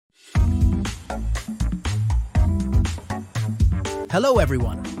Hello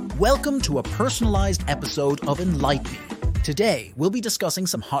everyone, welcome to a personalized episode of Enlighten Me. Today, we'll be discussing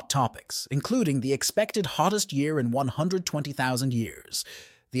some hot topics, including the expected hottest year in 120,000 years,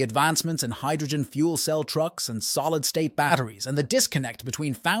 the advancements in hydrogen fuel cell trucks and solid-state batteries, and the disconnect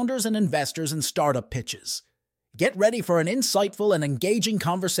between founders and investors in startup pitches. Get ready for an insightful and engaging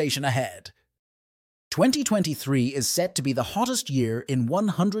conversation ahead. 2023 is set to be the hottest year in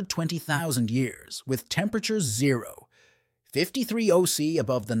 120,000 years, with temperatures 0, 53 OC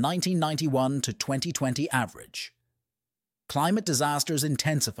above the 1991 to 2020 average. Climate disasters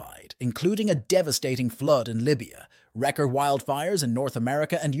intensified, including a devastating flood in Libya, record wildfires in North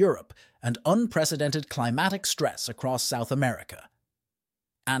America and Europe, and unprecedented climatic stress across South America.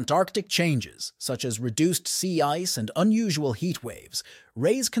 Antarctic changes, such as reduced sea ice and unusual heat waves,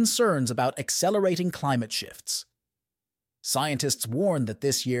 raise concerns about accelerating climate shifts. Scientists warn that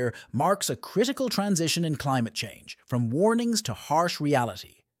this year marks a critical transition in climate change, from warnings to harsh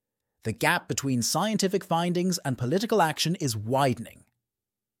reality. The gap between scientific findings and political action is widening.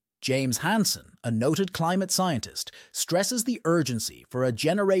 James Hansen, a noted climate scientist, stresses the urgency for a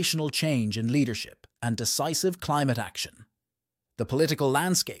generational change in leadership and decisive climate action. The political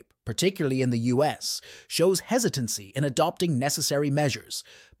landscape, particularly in the US, shows hesitancy in adopting necessary measures,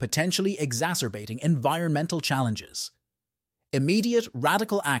 potentially exacerbating environmental challenges. Immediate,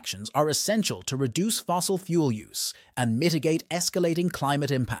 radical actions are essential to reduce fossil fuel use and mitigate escalating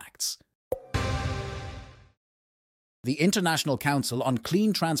climate impacts. The International Council on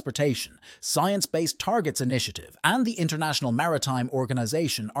Clean Transportation, Science-Based Targets Initiative, and the International Maritime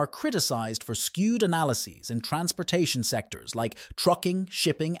Organization are criticized for skewed analyses in transportation sectors like trucking,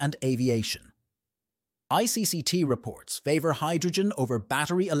 shipping, and aviation. ICCT reports favor hydrogen over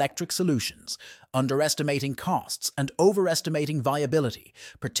battery electric solutions, underestimating costs and overestimating viability,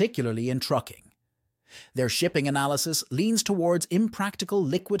 particularly in trucking. Their shipping analysis leans towards impractical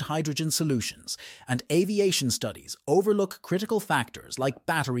liquid hydrogen solutions, and aviation studies overlook critical factors like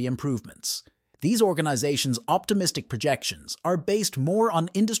battery improvements. These organizations' optimistic projections are based more on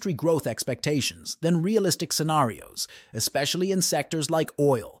industry growth expectations than realistic scenarios, especially in sectors like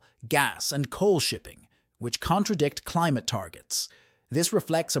oil, gas, and coal shipping, which contradict climate targets. This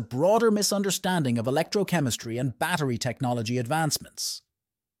reflects a broader misunderstanding of electrochemistry and battery technology advancements.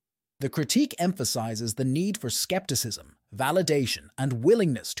 The critique emphasizes the need for skepticism, validation, and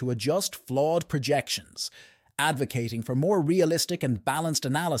willingness to adjust flawed projections, advocating for more realistic and balanced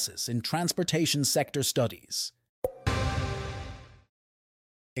analysis in transportation sector studies.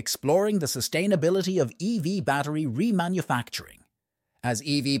 Exploring the sustainability of EV battery remanufacturing. As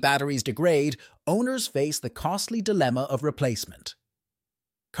EV batteries degrade, owners face the costly dilemma of replacement.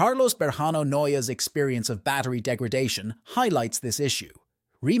 Carlos Berjano Noya's experience of battery degradation highlights this issue.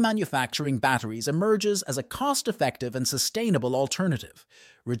 Remanufacturing batteries emerges as a cost-effective and sustainable alternative,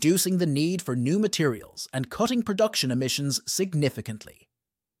 reducing the need for new materials and cutting production emissions significantly.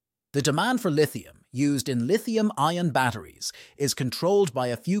 The demand for lithium, used in lithium-ion batteries, is controlled by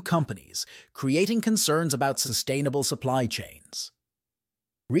a few companies, creating concerns about sustainable supply chains.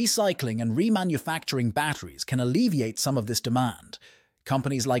 Recycling and remanufacturing batteries can alleviate some of this demand.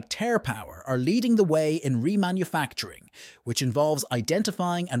 Companies like TerraPower are leading the way in remanufacturing, which involves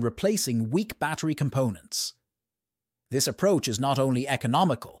identifying and replacing weak battery components. This approach is not only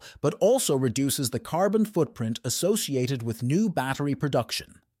economical, but also reduces the carbon footprint associated with new battery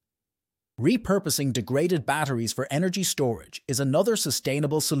production. Repurposing degraded batteries for energy storage is another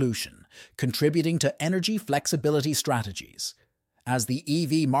sustainable solution, contributing to energy flexibility strategies. As the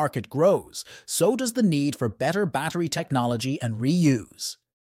EV market grows, so does the need for better battery technology and reuse.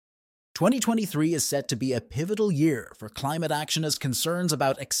 2023 is set to be a pivotal year for climate action as concerns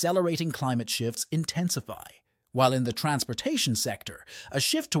about accelerating climate shifts intensify. While in the transportation sector, a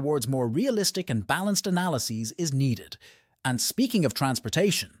shift towards more realistic and balanced analyses is needed. And speaking of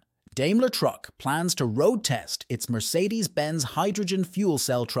transportation, Daimler Truck plans to road test its Mercedes-Benz hydrogen fuel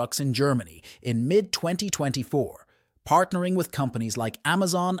cell trucks in Germany in mid-2024. Partnering with companies like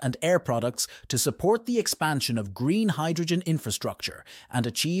Amazon and Air Products to support the expansion of green hydrogen infrastructure and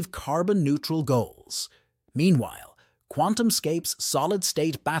achieve carbon-neutral goals. Meanwhile, QuantumScape's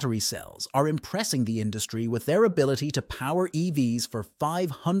solid-state battery cells are impressing the industry with their ability to power EVs for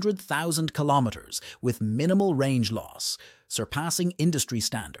 500,000 kilometers with minimal range loss, surpassing industry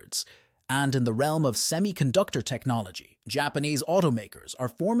standards. And in the realm of semiconductor technology, Japanese automakers are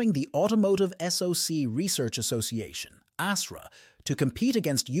forming the Automotive SoC Research Association, ASRA, to compete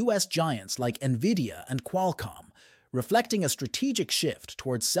against US giants like NVIDIA and Qualcomm, reflecting a strategic shift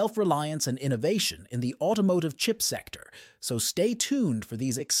towards self-reliance and innovation in the automotive chip sector, so stay tuned for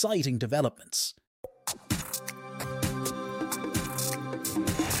these exciting developments.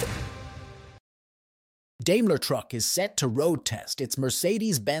 Daimler Truck is set to road test its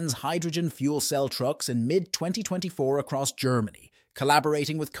Mercedes-Benz hydrogen fuel cell trucks in mid-2024 across Germany,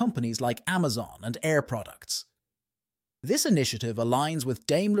 collaborating with companies like Amazon and Air Products. This initiative aligns with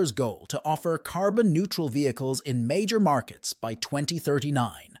Daimler's goal to offer carbon-neutral vehicles in major markets by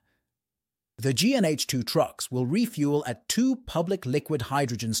 2039. The GNH2 trucks will refuel at 2 public liquid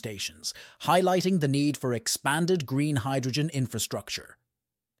hydrogen stations, highlighting the need for expanded green hydrogen infrastructure.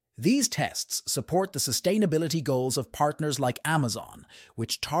 These tests support the sustainability goals of partners like Amazon,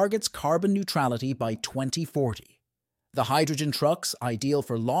 which targets carbon neutrality by 2040. The hydrogen trucks, ideal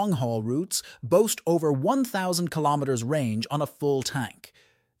for long-haul routes, boast over 1,000 kilometers range on a full tank.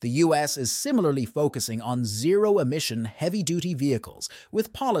 The US is similarly focusing on zero-emission heavy-duty vehicles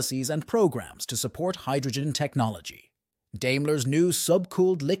with policies and programs to support hydrogen technology. Daimler's new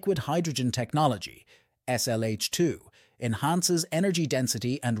subcooled liquid hydrogen technology, SLH2, enhances energy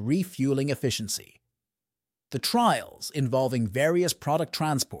density and refueling efficiency. The trials, involving various product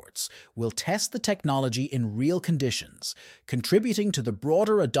transports, will test the technology in real conditions, contributing to the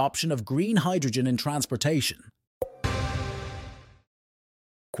broader adoption of green hydrogen in transportation.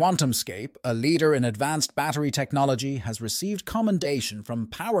 QuantumScape, a leader in advanced battery technology, has received commendation from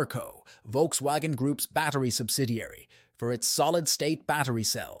PowerCo, Volkswagen Group's battery subsidiary, for its solid-state battery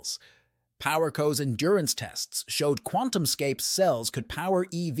cells. PowerCo's endurance tests showed QuantumScape's cells could power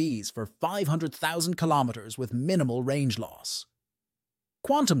EVs for 500,000 kilometers with minimal range loss.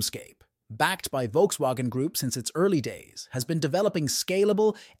 QuantumScape, backed by Volkswagen Group since its early days, has been developing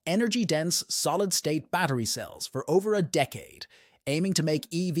scalable, energy-dense, solid-state battery cells for over a decade, aiming to make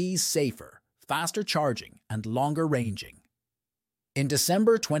EVs safer, faster charging, and longer ranging. In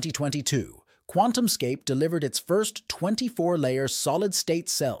December 2022, QuantumScape delivered its first 24-layer solid-state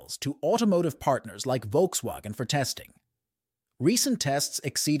cells to automotive partners like Volkswagen for testing. Recent tests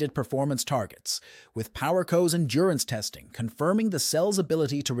exceeded performance targets, with PowerCo's endurance testing confirming the cell's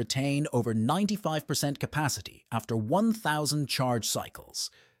ability to retain over 95% capacity after 1,000 charge cycles.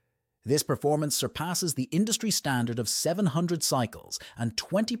 This performance surpasses the industry standard of 700 cycles and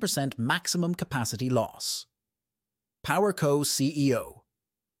 20% maximum capacity loss. PowerCo CEO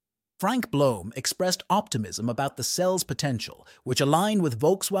Frank Blom expressed optimism about the cell's potential, which aligned with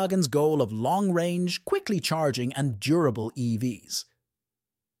Volkswagen's goal of long-range, quickly charging, and durable EVs.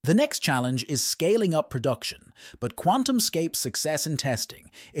 The next challenge is scaling up production, but QuantumScape's success in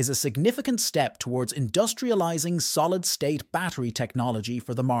testing is a significant step towards industrializing solid-state battery technology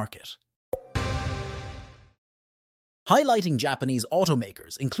for the market. Highlighting Japanese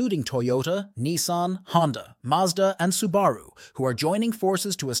automakers including Toyota, Nissan, Honda, Mazda, and Subaru, who are joining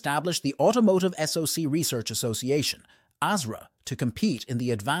forces to establish the Automotive SoC Research Association, ASRA, to compete in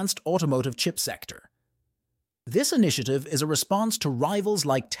the advanced automotive chip sector. This initiative is a response to rivals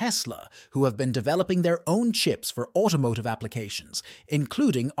like Tesla, who have been developing their own chips for automotive applications,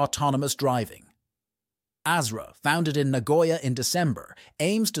 including autonomous driving. ASRA, founded in Nagoya in December,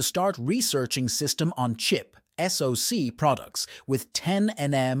 aims to start researching system-on-chip SoC products with 10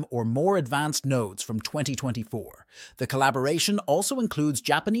 nm or more advanced nodes from 2024. The collaboration also includes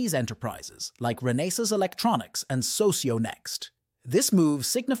Japanese enterprises like Renesas Electronics and Socionext. This move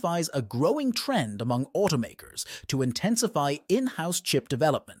signifies a growing trend among automakers to intensify in-house chip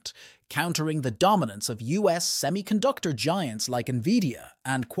development, countering the dominance of US semiconductor giants like NVIDIA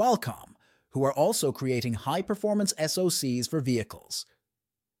and Qualcomm, who are also creating high-performance SoCs for vehicles.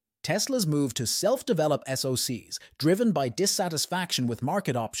 Tesla's move to self-develop SoCs, driven by dissatisfaction with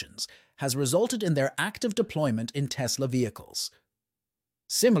market options, has resulted in their active deployment in Tesla vehicles.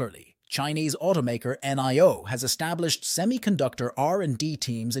 Similarly, Chinese automaker NIO has established semiconductor R&D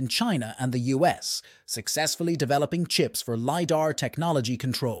teams in China and the US, successfully developing chips for LiDAR technology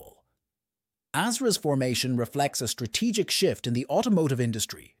control. ASRA's formation reflects a strategic shift in the automotive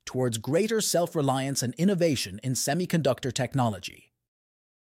industry towards greater self-reliance and innovation in semiconductor technology.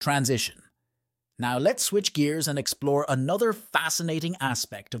 Transition. Now let's switch gears and explore another fascinating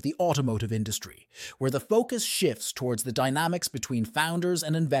aspect of the automotive industry, where the focus shifts towards the dynamics between founders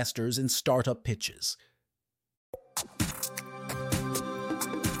and investors in startup pitches.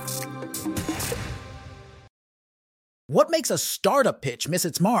 What makes a startup pitch miss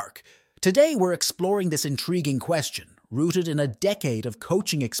its mark? Today we're exploring this intriguing question, rooted in a decade of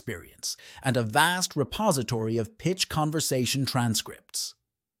coaching experience and a vast repository of pitch conversation transcripts.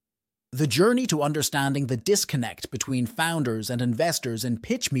 The journey to understanding the disconnect between founders and investors in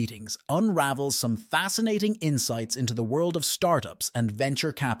pitch meetings unravels some fascinating insights into the world of startups and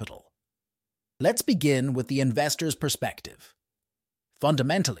venture capital. Let's begin with the investor's perspective.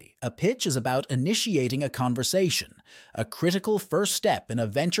 Fundamentally, a pitch is about initiating a conversation, a critical first step in a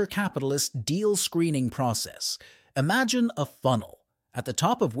venture capitalist's deal screening process. Imagine a funnel, at the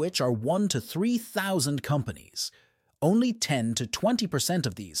top of which are 1,000 to 3,000 companies. Only 10 to 20%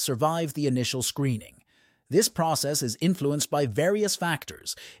 of these survive the initial screening. This process is influenced by various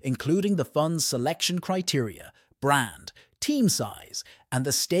factors, including the fund's selection criteria, brand, team size, and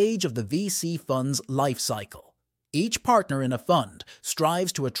the stage of the VC fund's life cycle. Each partner in a fund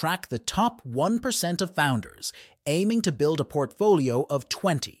strives to attract the top 1% of founders, aiming to build a portfolio of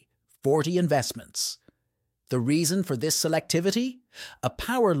 20, 40 investments. The reason for this selectivity? A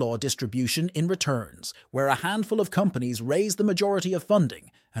power law distribution in returns, where a handful of companies raise the majority of funding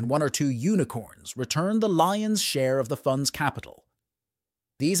and 1 or 2 unicorns return the lion's share of the fund's capital.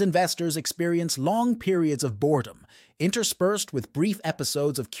 These investors experience long periods of boredom, interspersed with brief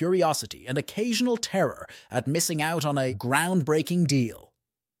episodes of curiosity and occasional terror at missing out on a groundbreaking deal.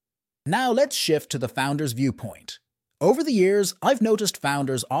 Now let's shift to the founder's viewpoint. Over the years, I've noticed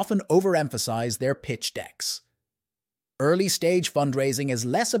founders often overemphasize their pitch decks. Early-stage fundraising is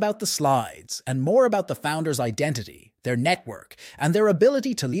less about the slides and more about the founder's identity, their network, and their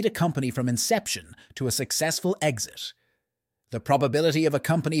ability to lead a company from inception to a successful exit. The probability of a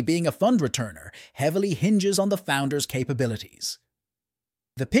company being a fund returner heavily hinges on the founder's capabilities.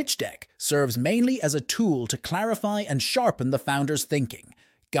 The pitch deck serves mainly as a tool to clarify and sharpen the founder's thinking,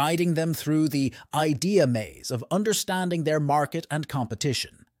 guiding them through the idea maze of understanding their market and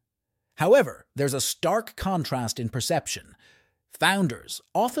competition. However, there's a stark contrast in perception. Founders,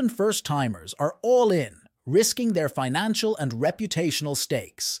 often first-timers, are all in, risking their financial and reputational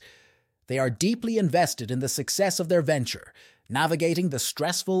stakes. They are deeply invested in the success of their venture, navigating the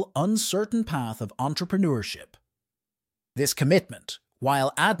stressful, uncertain path of entrepreneurship. This commitment,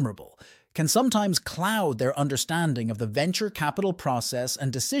 while admirable, can sometimes cloud their understanding of the venture capital process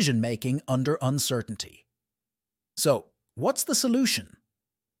and decision-making under uncertainty. So, what's the solution?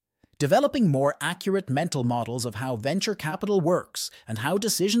 Developing more accurate mental models of how venture capital works and how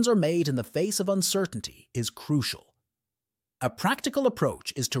decisions are made in the face of uncertainty is crucial. A practical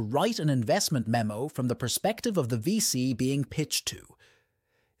approach is to write an investment memo from the perspective of the VC being pitched to.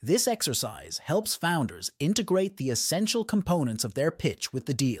 This exercise helps founders integrate the essential components of their pitch with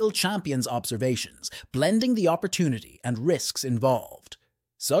the deal champion's observations, blending the opportunity and risks involved.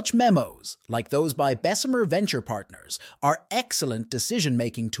 Such memos, like those by Bessemer Venture Partners, are excellent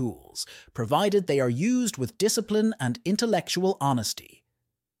decision-making tools, provided they are used with discipline and intellectual honesty.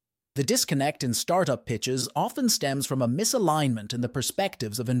 The disconnect in startup pitches often stems from a misalignment in the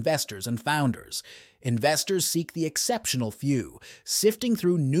perspectives of investors and founders. Investors seek the exceptional few, sifting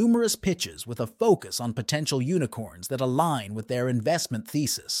through numerous pitches with a focus on potential unicorns that align with their investment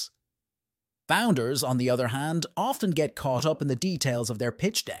thesis. Founders, on the other hand, often get caught up in the details of their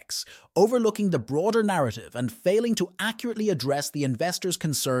pitch decks, overlooking the broader narrative and failing to accurately address the investor's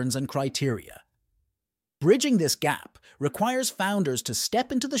concerns and criteria. Bridging this gap requires founders to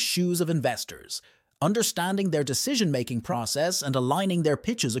step into the shoes of investors, understanding their decision-making process and aligning their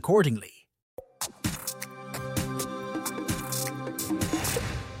pitches accordingly.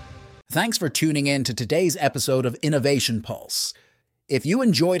 Thanks for tuning in to today's episode of Innovation Pulse. If you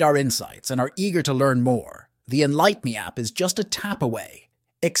enjoyed our insights and are eager to learn more, the Enlighten Me app is just a tap away.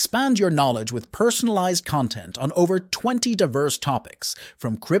 Expand your knowledge with personalized content on over 20 diverse topics,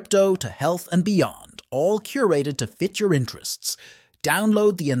 from crypto to health and beyond, all curated to fit your interests.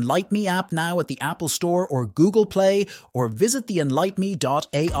 Download the Enlighten Me app now at the Apple Store or Google Play, or visit the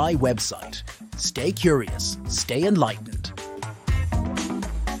enlightenme.ai website. Stay curious, stay enlightened.